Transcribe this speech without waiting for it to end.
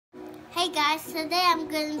Hey guys, today I'm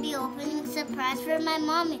going to be opening a surprise for my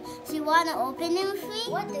mommy. So you want to open it with me?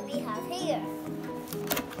 What do we have here?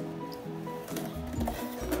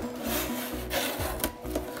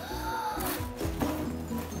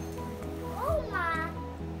 Oh my,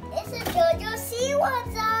 it's a JoJo Siwa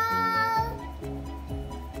Doll.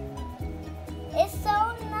 It's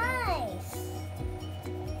so nice.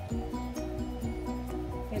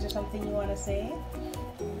 Is there something you want to say?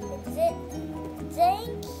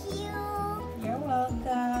 Thank you. You're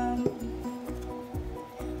welcome.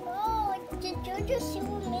 Oh, the JoJo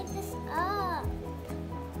Siwa made this up.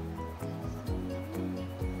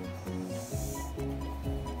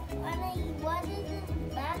 What does the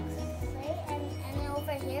back say? And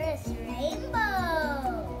over here is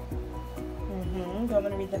rainbow. Do you want me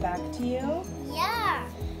to read the back to you? Yeah.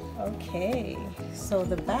 Okay, so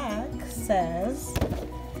the back says,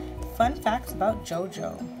 fun facts about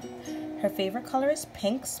JoJo. Her favorite color is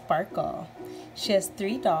pink sparkle. She has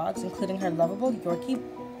 3 dogs, including her lovable Yorkie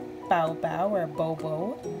Bow Bow or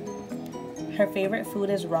Bobo. Her favorite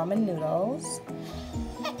food is ramen noodles.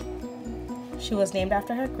 She was named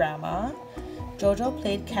after her grandma. JoJo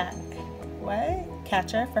played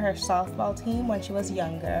catcher for her softball team when she was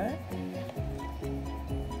younger.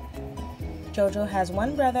 JoJo has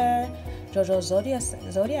 1 brother. JoJo's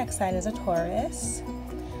zodiac sign is a Taurus.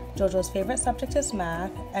 JoJo's favorite subject is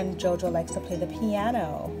math, and JoJo likes to play the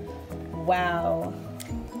piano. Wow.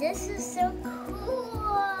 This is so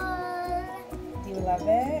cool. Do you love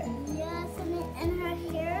it? Yes, and her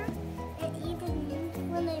hair, it even moves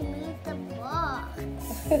when I move the box.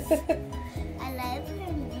 I love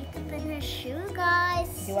her makeup and her shoe, guys.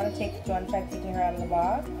 Do you want to try taking her out of the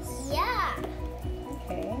box? Yeah.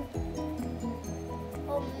 Okay.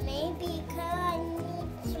 Or maybe I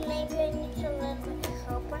need some little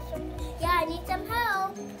help or something. Yeah, I need some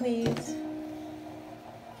help. Please.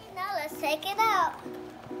 Now let's take it out.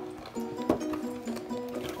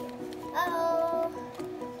 Oh,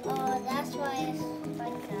 that's why it's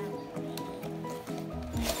like that.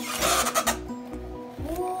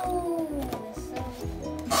 Ooh, it's so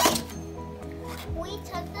cool. We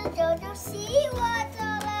took the JoJo Siwa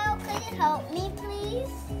Doll out. Can you help me,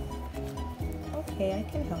 please? Okay, I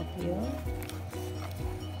can help you.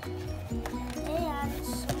 And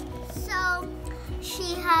so she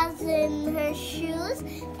has in her shoes,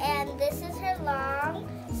 and this is her long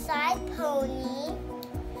side pony.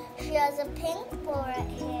 She has a pink bow right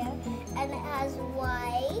here, and it has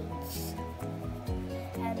white.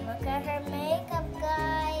 And look at her makeup,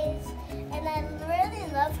 guys. And I really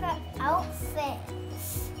love her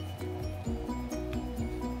outfits.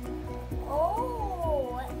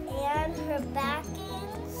 Oh, and her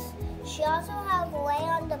backings. She also has white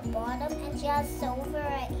on the bottom, and she has silver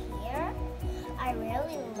right here. I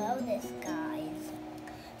really love this, guys.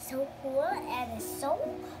 So cool, and it's so,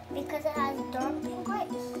 because it has dark pink right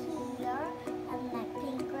here, and that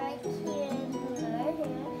pink right here, and blue right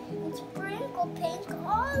here, and sprinkle pink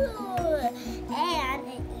all over. And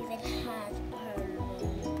it even has her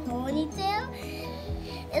ponytail.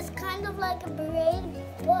 It's kind of like a braid,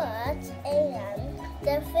 and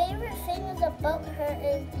the favorite things about her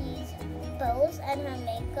is these bows and her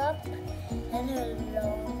makeup and her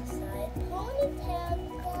long side ponytail,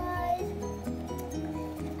 guys.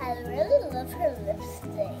 I really love her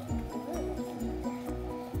lipstick.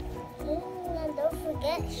 And don't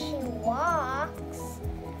forget, she walks.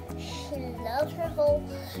 She loves her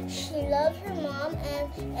mom,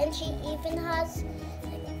 and she even has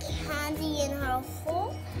candy in her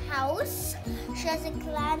whole house. She has a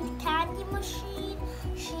candy machine.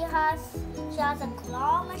 She has a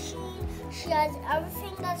claw machine. She has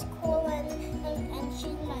everything that's cool, and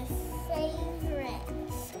she's my favorite.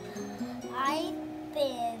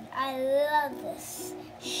 I love this.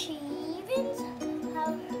 She even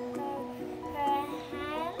has her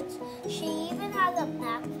hands. She even has a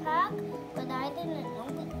backpack, but I didn't know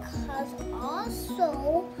because also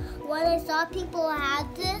when I saw people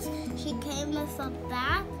had this, she came with a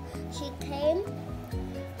bag. She came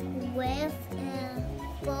with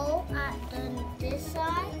a bow at this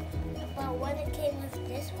side, but when it came with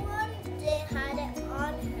this one, they had it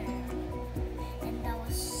on her, and that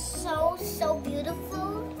was so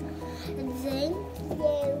beautiful. Thank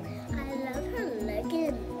you. I love her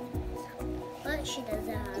leggings, but she doesn't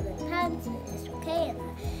have the pants. It's okay,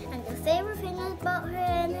 and the favorite thing about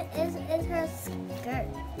her is her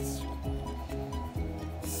skirts.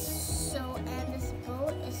 So, and this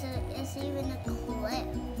boat is even a clip.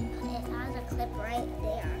 It has a clip right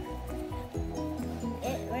there.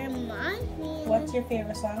 It reminds me. What's your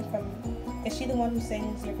favorite song from? Is she the one who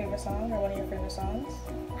sings your favorite song or one of your favorite songs?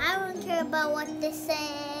 I don't care about what they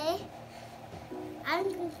say. I'm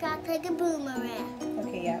come back like a boomerang.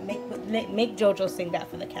 Okay, yeah. Make JoJo sing that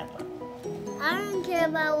for the camera. I don't care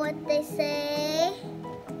about what they say.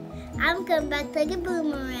 I'm come back like a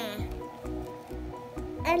boomerang.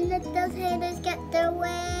 And let those haters get their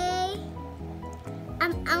way.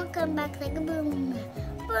 I'll come back like a boomerang.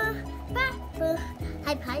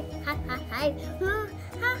 Hype, hype, hype, hype, hype.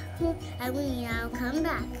 And I'll come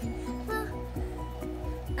back.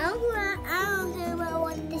 I don't care about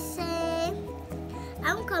what they say.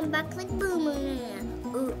 I'll come back like boomerang.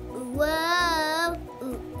 Ooh, ooh, whoa,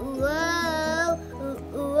 ooh, ooh, whoa,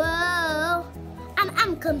 ooh, ooh, whoa.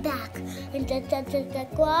 I'm come back. And that's and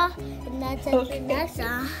that's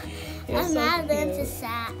I'm out to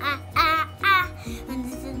sa and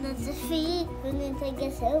this is not the feet when you take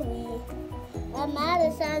us away. I'm out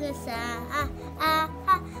of sa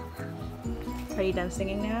Are you done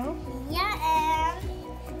singing now? Yeah,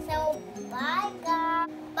 and so bye guys.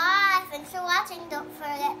 Bye. Thanks for watching. Don't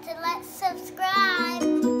forget to subscribe.